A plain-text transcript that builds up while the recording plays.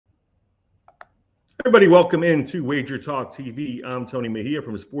Everybody, welcome into Wager Talk TV. I'm Tony Mejia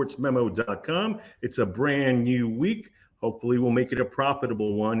from sportsmemo.com. It's a brand new week. Hopefully, we'll make it a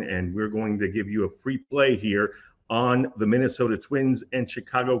profitable one, and we're going to give you a free play here on the Minnesota Twins and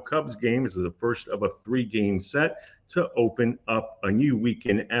Chicago Cubs game. This is the first of a three-game set to open up a new week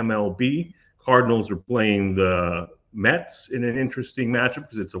in MLB. Cardinals are playing the Mets in an interesting matchup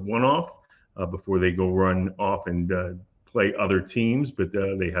because it's a one-off before they go run off and play other teams, but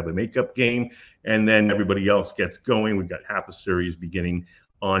they have a makeup game, and then everybody else gets going. We've got half a series beginning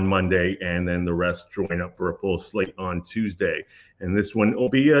on Monday, and then the rest join up for a full slate on Tuesday. And this one will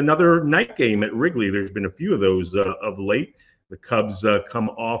be another night game at Wrigley. There's been a few of those of late. The Cubs come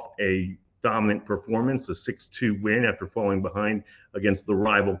off a dominant performance, a 6-2 win after falling behind against the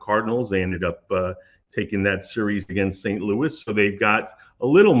rival Cardinals. They ended up taking that series against St. Louis, so they've got a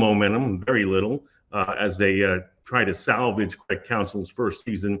little momentum, very little, as they try to salvage Craig Counsell's first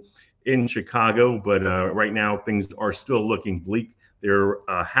season in Chicago. But right now, things are still looking bleak. They're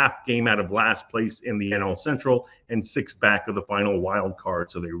a half game out of last place in the NL Central and 6 back of the final wild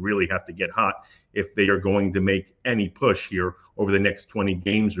card. So they really have to get hot if they are going to make any push here over the next 20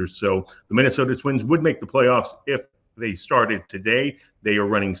 games or so. The Minnesota Twins would make the playoffs if they started today. They are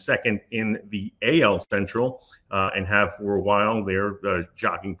running second in the AL Central and have for a while. They're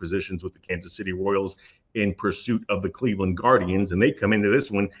jockeying positions with the Kansas City Royals in pursuit of the Cleveland Guardians, and they come into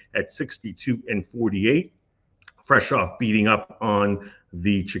this one at 62-48, fresh off beating up on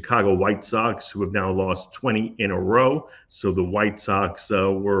the Chicago White Sox, who have now lost 20 in a row. So the White Sox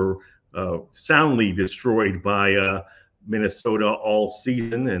were soundly destroyed by Minnesota all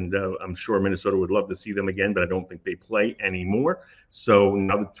season, and I'm sure Minnesota would love to see them again, but I don't think they play anymore. So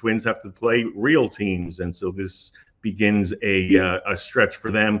now the Twins have to play real teams, and so this begins a stretch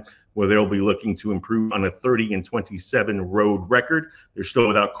for them where they'll be looking to improve on a 30-27 road record. They're still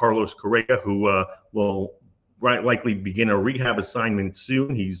without Carlos Correa, who will likely begin a rehab assignment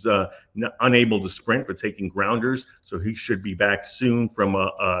soon. He's unable to sprint, but taking grounders, so he should be back soon from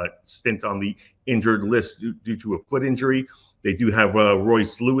a stint on the injured list due to a foot injury. They do have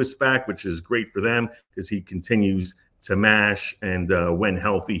Royce Lewis back, which is great for them because he continues to mash, and when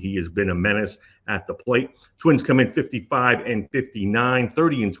healthy, he has been a menace at the plate. Twins come in 55-59,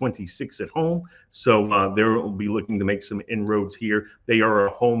 30-26 at home, so they'll be looking to make some inroads here. They are a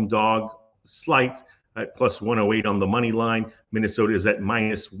home dog, slight at plus 108 on the money line. Minnesota is at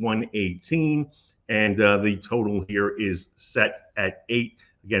minus 118, and the total here is set at 8.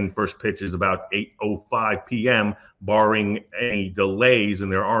 Again, first pitch is about 8:05 p.m., barring any delays,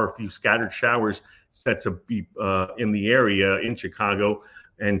 and there are a few scattered showers set to be in the area in Chicago,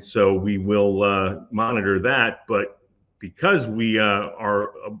 and so we will monitor that. But because we have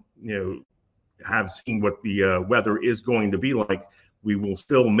seen what the weather is going to be like, we will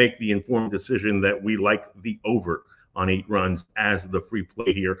still make the informed decision that we like the over on 8 runs as the free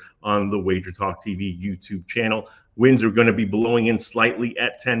play here on the Wager Talk TV YouTube channel. Winds are going to be blowing in slightly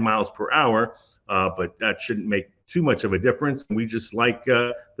at 10 miles per hour, but that shouldn't make too much of a difference. We just like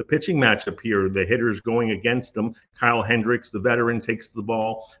the pitching matchup here. The hitters going against them. Kyle Hendricks, the veteran, takes the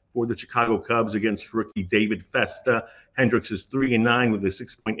ball for the Chicago Cubs against rookie David Festa. Hendricks is 3-9 with a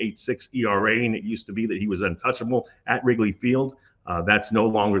 6.86 ERA, and it used to be that he was untouchable at Wrigley Field. That's no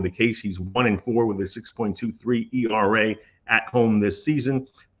longer the case. He's 1-4 with a 6.23 ERA at home this season.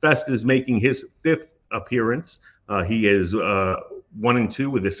 Festa is making his 5th appearance. He is 1-2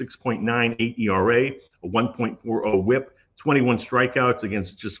 with a 6.98 ERA, a 1.40 WHIP, 21 strikeouts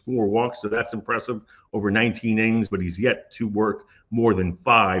against just 4 walks. So that's impressive over 19 innings, but he's yet to work more than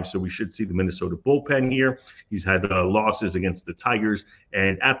 5. So we should see the Minnesota bullpen here. He's had losses against the Tigers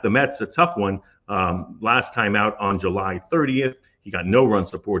and at the Mets, a tough one. Last time out on July 30th, he got no run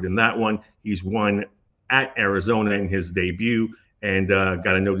support in that one. He's won at Arizona in his debut and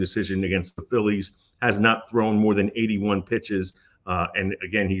got a no decision against the Phillies. Has not thrown more than 81 pitches. And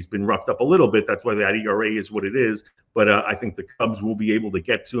again, he's been roughed up a little bit. That's why that ERA is what it is. But I think the Cubs will be able to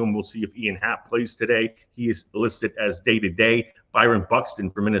get to him. We'll see if Ian Happ plays today. He is listed as day-to-day. Byron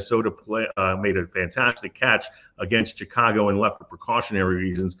Buxton from Minnesota made a fantastic catch against Chicago and left for precautionary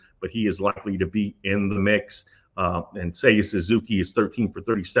reasons, but he is likely to be in the mix. And Seiya Suzuki is 13 for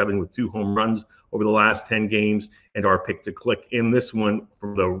 37 with 2 home runs over the last 10 games. And our pick to click in this one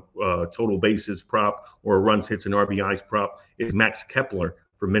from the total bases prop or runs, hits, and RBIs prop is Max Kepler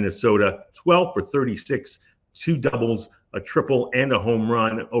for Minnesota, 12 for 36, 2 doubles, a triple, and a home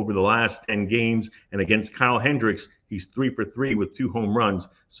run over the last 10 games. And against Kyle Hendricks, he's 3 for 3 with 2 home runs.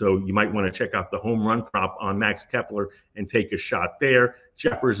 So you might want to check out the home run prop on Max Kepler and take a shot there.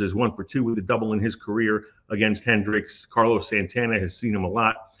 Jeffers is 1 for 2 with a double in his career against Hendricks. Carlos Santana has seen him a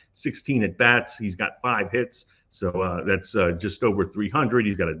lot. 16 at bats. He's got 5 hits. So that's just over 300.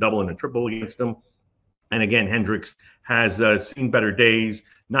 He's got a double and a triple against him. And again, Hendricks has seen better days,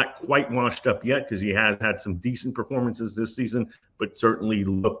 not quite washed up yet because he has had some decent performances this season, but certainly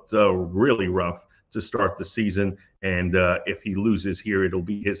looked really rough to start the season. And if he loses here, it'll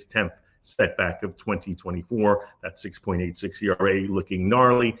be his 10th setback of 2024. That 6.86 ERA looking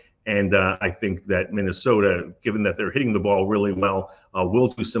gnarly. And I think that Minnesota, given that they're hitting the ball really well, will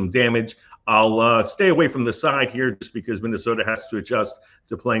do some damage. I'll stay away from the side here just because Minnesota has to adjust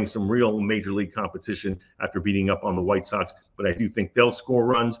to playing some real major league competition after beating up on the White Sox. But I do think they'll score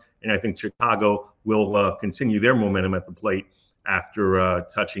runs, and I think Chicago will continue their momentum at the plate after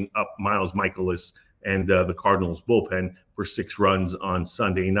touching up Miles Michaelis and the Cardinals bullpen for 6 runs on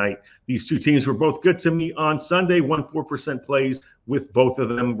Sunday night. These two teams were both good to me on Sunday. 1-4% plays with both of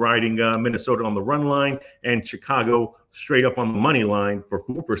them riding Minnesota on the run line and Chicago straight up on the money line for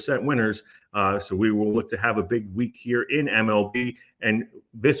 4% winners. So we will look to have a big week here in MLB, and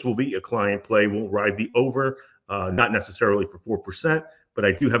this will be a client play. We'll ride the over, not necessarily for 4%, but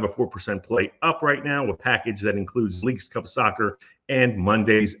I do have a 4% play up right now, a package that includes Leagues Cup Soccer and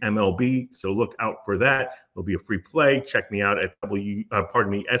Monday's MLB. So look out for that. There'll be a free play. Check me out at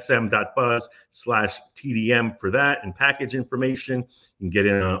sm.buzz/TDM for that and package information. You can get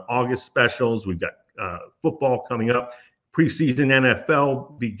in on August specials. We've got football coming up. Preseason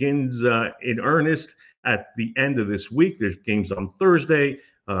NFL begins in earnest at the end of this week. There's games on Thursday.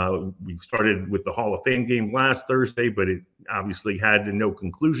 We started with the Hall of Fame game last Thursday, but it obviously had no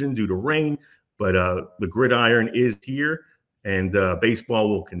conclusion due to rain. But the gridiron is here, and baseball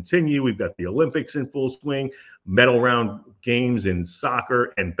will continue. We've got the Olympics in full swing, medal round games in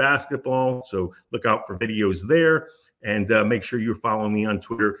soccer and basketball. So look out for videos there, and make sure you're following me on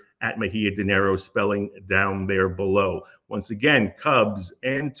Twitter at Mejia Dinero, spelling down there below. Once again, Cubs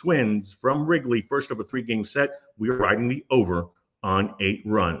and Twins from Wrigley, first of a 3-game set. We are riding the over on 8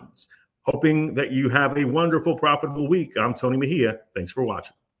 runs. Hoping that you have a wonderful, profitable week. I'm Tony Mejia. Thanks for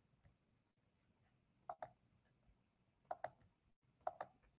watching.